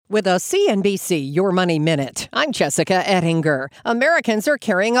With a CNBC Your Money Minute, I'm Jessica Ettinger. Americans are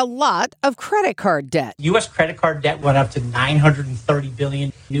carrying a lot of credit card debt. U.S. credit card debt went up to $930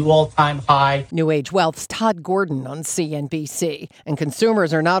 billion, new all-time high. New Age Wealth's Todd Gordon on CNBC. And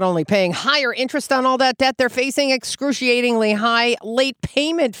consumers are not only paying higher interest on all that debt, they're facing excruciatingly high late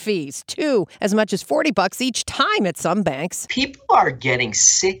payment fees, too, as much as $40 each time at some banks. People are getting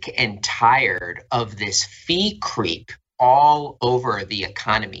sick and tired of this fee creep all over the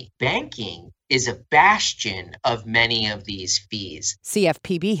economy. Banking is a bastion of many of these fees.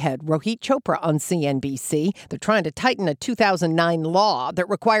 CFPB head Rohit Chopra on CNBC. They're trying to tighten a 2009 law that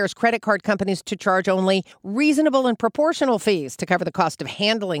requires credit card companies to charge only reasonable and proportional fees to cover the cost of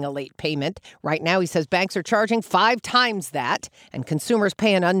handling a late payment. Right now, he says banks are charging 5 times that, and consumers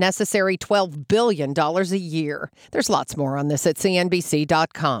pay an unnecessary $12 billion a year. There's lots more on this at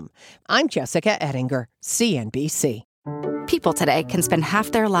CNBC.com. I'm Jessica Ettinger, CNBC. People today can spend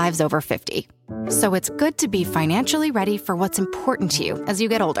half their lives over 50. So it's good to be financially ready for what's important to you as you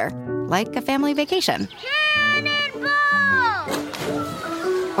get older, like a family vacation. Cannonball!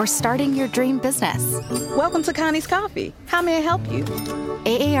 Or starting your dream business. Welcome to Connie's Coffee. How may I help you?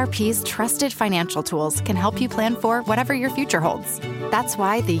 AARP's trusted financial tools can help you plan for whatever your future holds. That's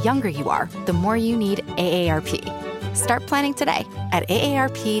why the younger you are, the more you need AARP. Start planning today at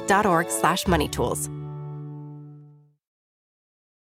aarp.org/moneytools.